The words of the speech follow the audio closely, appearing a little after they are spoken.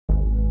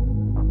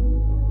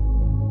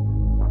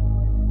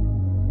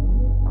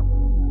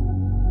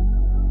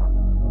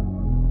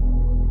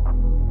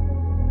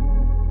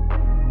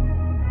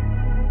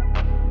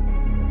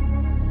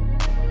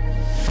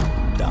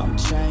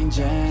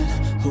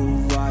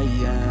I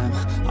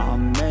am.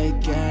 I'm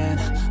making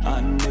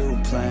a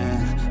new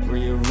plan,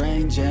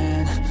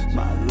 rearranging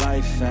my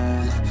life,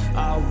 and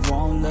I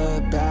won't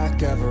look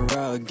back ever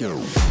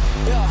again.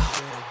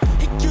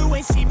 You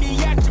ain't see me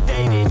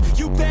activated.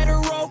 You better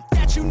hope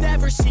that you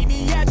never see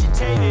me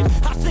agitated.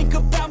 I think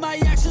about my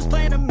actions,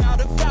 plan them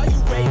out,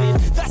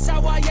 evaluated. That's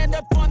how I end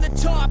up on the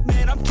top,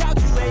 man, I'm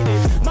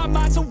calculated. My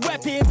mind's a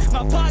weapon,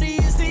 my body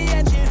is the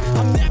engine.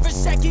 I'm never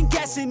second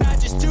guessing, I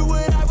just do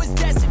what I was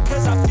destined.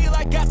 Cause I feel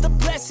I got the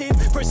blessing,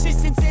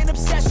 persistence and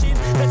obsession.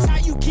 That's how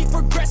you keep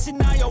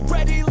progressing, I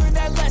already learned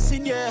that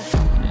lesson, yeah.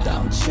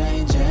 I'm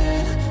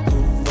changing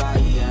who I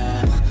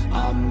am.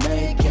 I'm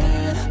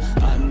making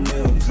a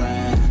new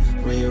plan,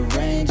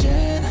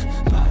 rearranging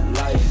my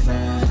life,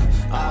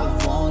 and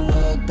I won't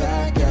look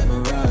back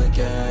ever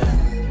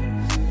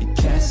again. You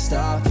can't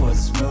stop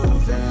what's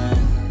moving.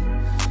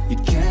 You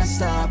can't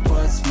stop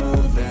what's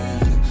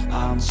moving.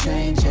 I'm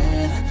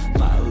changing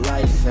my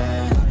life,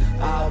 and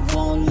I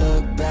won't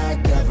look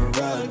back ever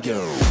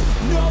again.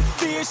 No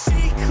fear,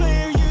 see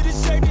clear, you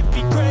deserve to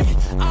be great.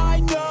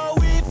 I know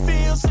it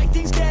feels like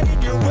things get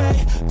in your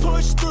way.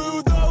 Push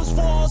through those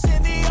walls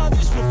and the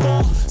others will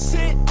fall.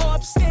 Sit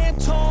up, stand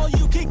tall,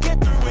 you can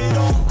get through it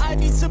all. I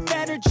need some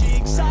energy,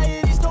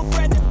 anxiety's no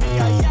friend to me.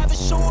 I have a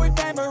short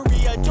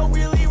memory, I don't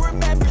really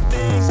remember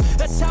things.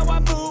 That's how I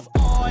move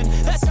on,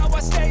 that's how I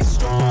stay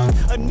strong.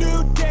 A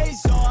new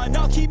day's on,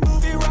 I'll keep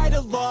moving right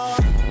along.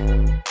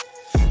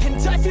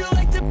 And I feel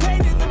like the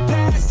pain in the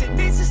past, it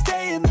needs to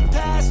stay in the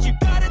past. You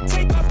gotta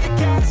take off the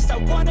cast. I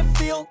wanna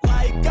feel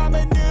like I'm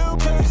a new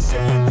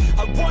person.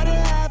 I wanna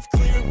have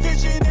clear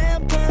vision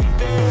and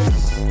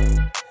purpose.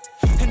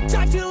 And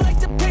I feel like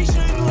the pain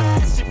shouldn't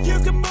last. If you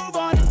can move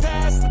on and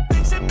past the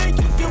things that make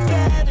you feel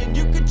bad, and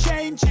you can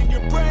change in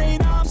your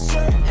brain, I'm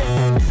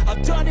certain.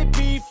 I've done it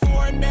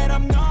before, and man,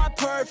 I'm not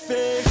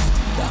perfect.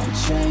 I'm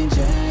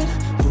changing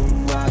who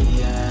I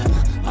am.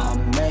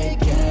 I'm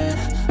making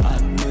a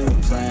new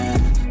plan,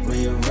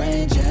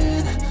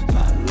 rearranging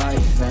my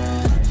life,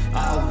 and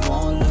I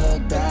won't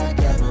look back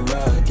ever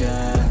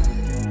again.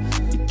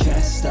 You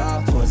can't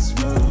stop what's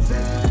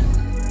moving.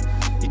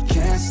 You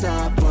can't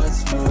stop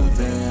what's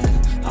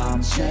moving.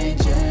 I'm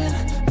changing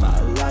my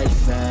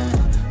life,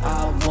 and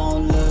I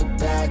won't look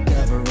back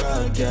ever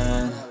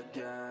again.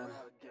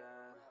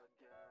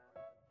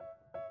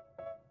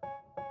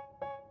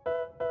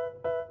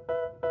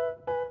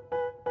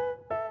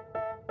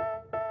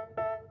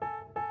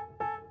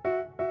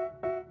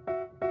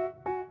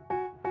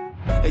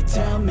 They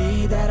tell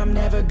me that I'm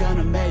never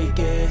gonna make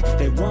it.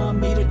 They want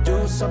me to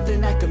do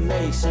something that could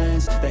make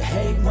sense. They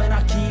hate when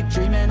I keep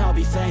dreaming I'll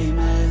be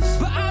famous,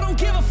 but I don't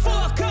give a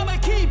fuck, I'ma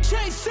keep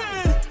chasing.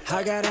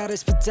 I got all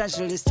this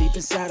potential that's deep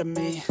inside of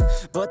me,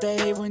 but they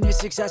hate when you're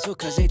successful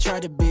cause they try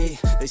to be.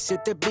 They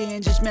sit there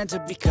being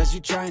judgmental because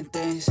you're trying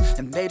things,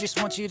 and they just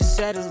want you to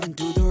settle and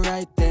do the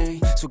right thing.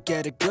 So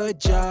get a good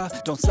job,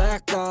 don't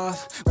slack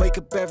off. Wake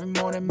up every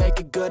morning, make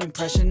a good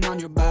impression on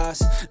your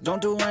boss.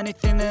 Don't do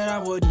anything that I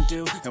wouldn't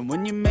do, and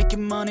when you're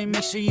making money,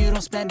 make sure you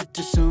don't spend it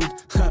too soon.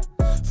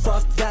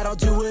 Fuck that, I'll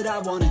do what I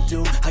wanna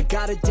do. I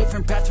got a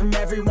different path from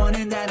everyone,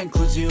 and that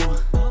includes you.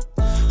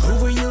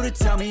 Who are you to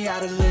tell me how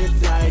to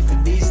live life?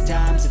 In these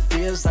times it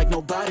feels like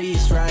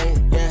nobody's right,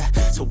 yeah.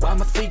 So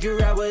I'ma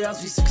figure out what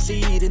else we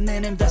succeed, and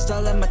then invest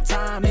all of my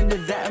time into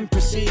that and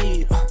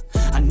proceed.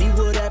 I need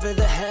whatever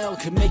the hell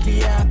could make me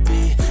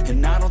happy,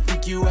 and I don't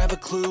think you have a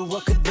clue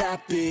what could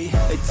that be.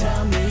 They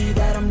tell me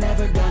that I'm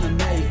never gonna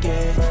make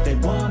it. They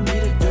want me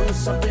to do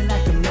something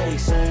that could make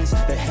sense.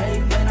 They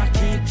hate when I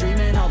keep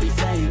dreaming I'll be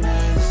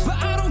famous, but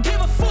I don't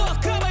give a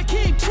fuck, I'ma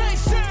keep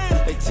chasing.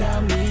 They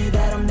tell me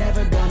that I'm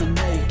never gonna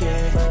make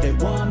it. They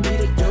want me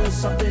to do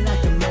something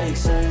that can make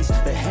sense.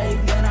 They hate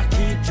when I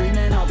keep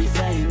dreaming I'll be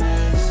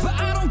famous, but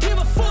I don't give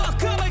a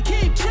fuck, I'ma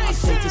keep chasing. I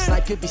think this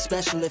life could be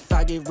special if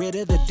I get rid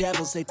of the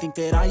devils. They think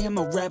that I am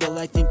a rebel,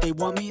 I think they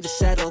want me to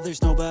settle.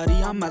 There's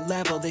nobody on my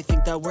level. They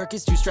think that work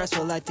is too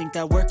stressful, I think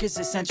that work is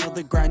essential.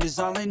 The grind is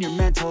all in your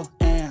mental,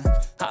 and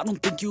I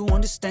don't think you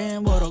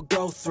understand what I'll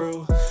go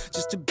through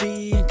just to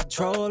be in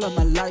control of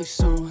my life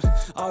soon.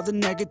 All the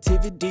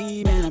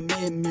negativity, man, I'm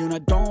immune. I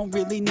don't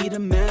really need a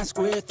mask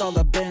with all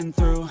I've been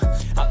through.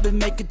 I've been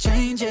making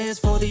changes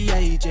for the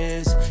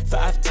ages.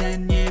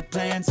 5-10 year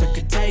plans are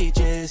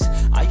contagious.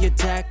 I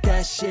attack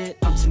that shit,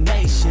 I'm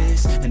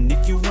tenacious. And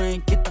if you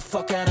ain't, get the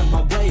fuck out of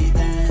my way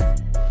then.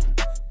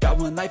 Got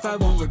one life, I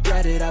won't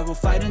regret it. I will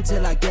fight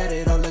until I get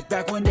it. I'll look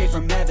back one day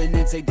from heaven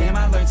and say, damn,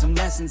 I learned some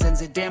lessons. And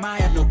say, damn, I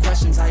had no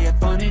questions. I had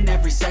fun in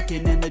every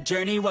second, and the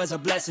journey was a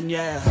blessing,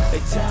 yeah. They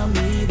tell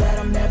me that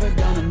I'm never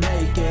gonna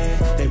make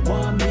it. They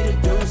want me to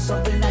do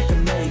something that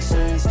can make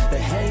sense.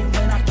 They hate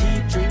when I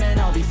keep dreaming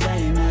I'll be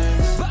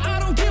famous, but I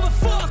don't give a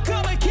fuck,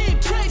 I'ma keep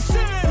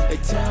chasing. They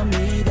tell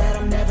me that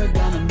I'm never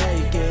gonna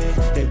make it.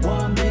 They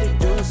want me to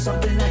do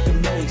something that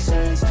can make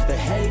sense. They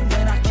hate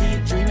when I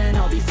keep dreaming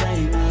I'll be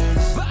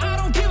famous, but I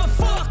don't give a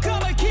fuck,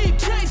 I'ma keep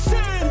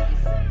chasing.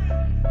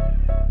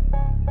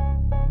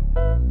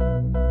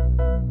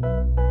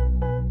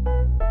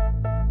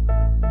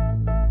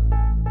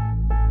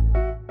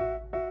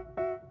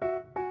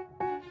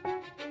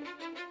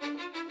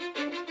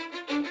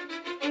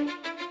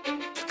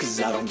 Cause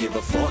I don't give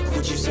a fuck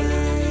what you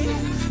say.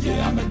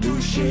 Yeah, I'ma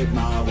do shit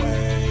my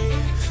way.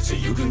 So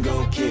you can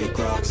go kick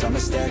rocks, I'ma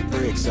stack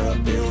bricks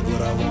up, build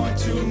what I want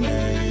to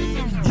make.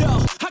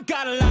 Yo, I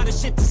got a lot of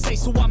shit to say,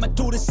 so I'ma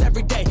do this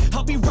every day.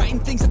 I'll be writing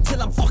things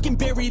until I'm fucking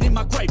buried in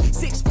my grave.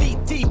 6 feet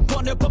deep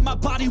under, but my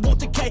body won't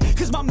decay.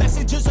 Cause my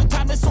messages are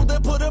timeless, so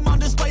they'll put them on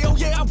display. Oh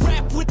yeah, I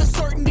rap with a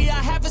certainty,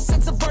 I have a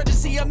sense of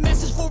urgency. A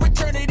message for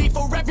eternity,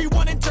 for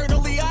everyone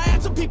internally. I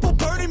had some people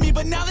burning me,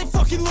 but now they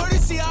fucking learn to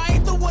see I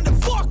ain't the one to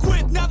fuck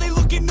with. Now they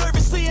looking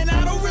nervously, and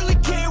I don't really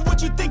care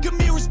what you think of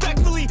me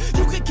respectfully.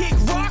 You can kick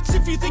rocks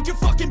if you think you're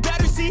fucking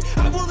better, see.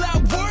 I will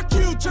outwork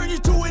you, turn you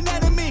to an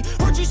enemy.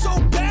 Hurt you so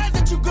bad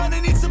that you're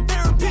gonna need some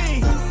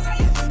therapy.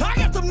 I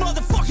got the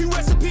motherfucking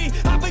recipe.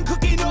 I've been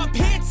cooking up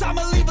hits,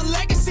 I'ma leave a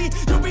legacy.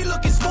 You'll be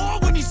looking small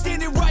when you're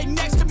standing right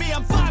next to me.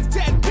 I'm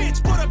 5'10",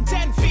 bitch, but I'm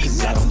 10 feet.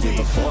 Cause I don't give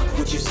a fuck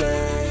what you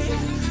say.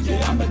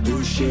 Yeah, I'ma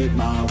do shit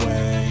my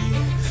way.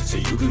 So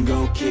you can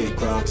go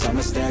kick rocks,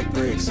 I'ma stack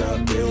bricks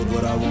up, build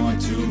what I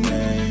want to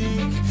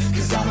make.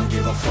 Cause I don't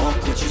give a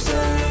fuck what you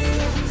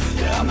say.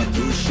 Yeah, I'ma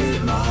do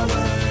shit my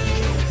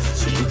way.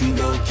 So you can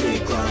go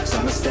kick rocks,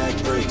 I'ma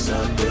stack bricks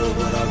up, build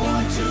what I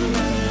want to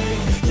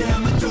make. Yeah,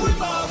 I'ma do it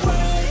my way.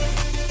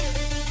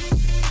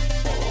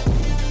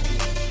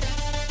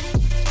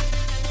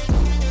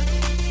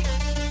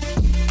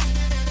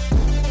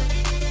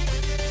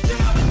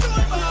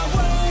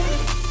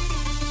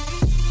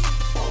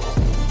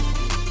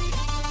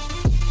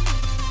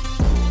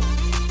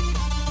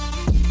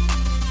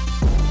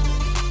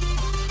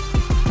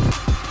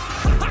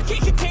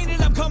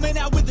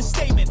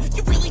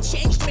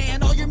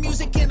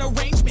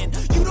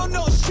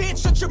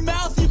 Your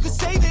mouth, you can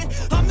save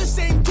it. I'm the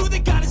same dude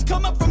that got his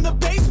come up from the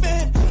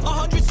basement.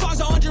 100 songs,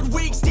 100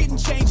 weeks, didn't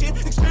change it.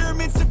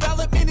 Experiments,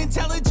 development,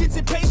 intelligence,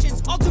 and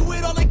patience. I'll do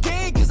it all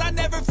again, cause I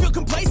never feel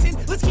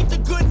complacent. Let's keep the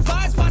good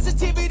vibes,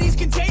 positivity's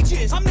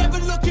contagious. I'm never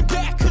looking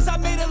back, cause I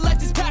made a life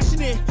that's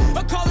passionate.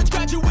 A college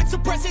graduate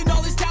suppressing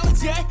all his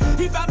talents, yeah.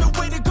 He found a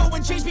way to go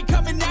and change,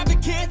 become an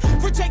advocate.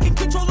 For taking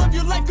control of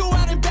your life, go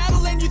out and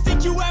battle. And you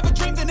think you have a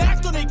dream, then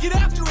act on it. Get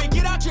after it,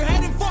 get out your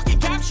head and fucking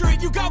capture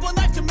it. You got one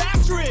life to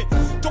master it.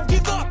 Don't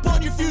give up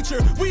on your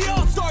future. We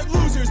all start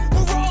losers.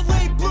 We're all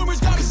late bloomers.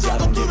 Gotta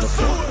struggle through the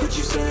sewer. What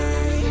you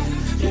say?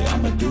 Yeah,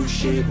 I'ma do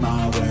shit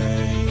my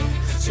way.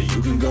 So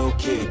you can go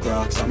kick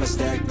rocks, I'ma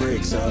stack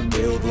bricks up,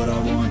 build what I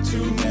want to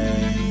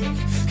make.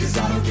 Cause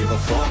I don't give a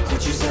fuck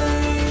what you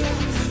say.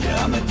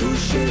 Yeah, I'ma do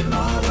shit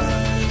my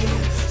way.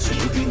 So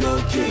you can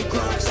go kick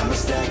rocks, I'ma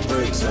stack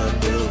bricks up,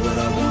 build what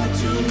I want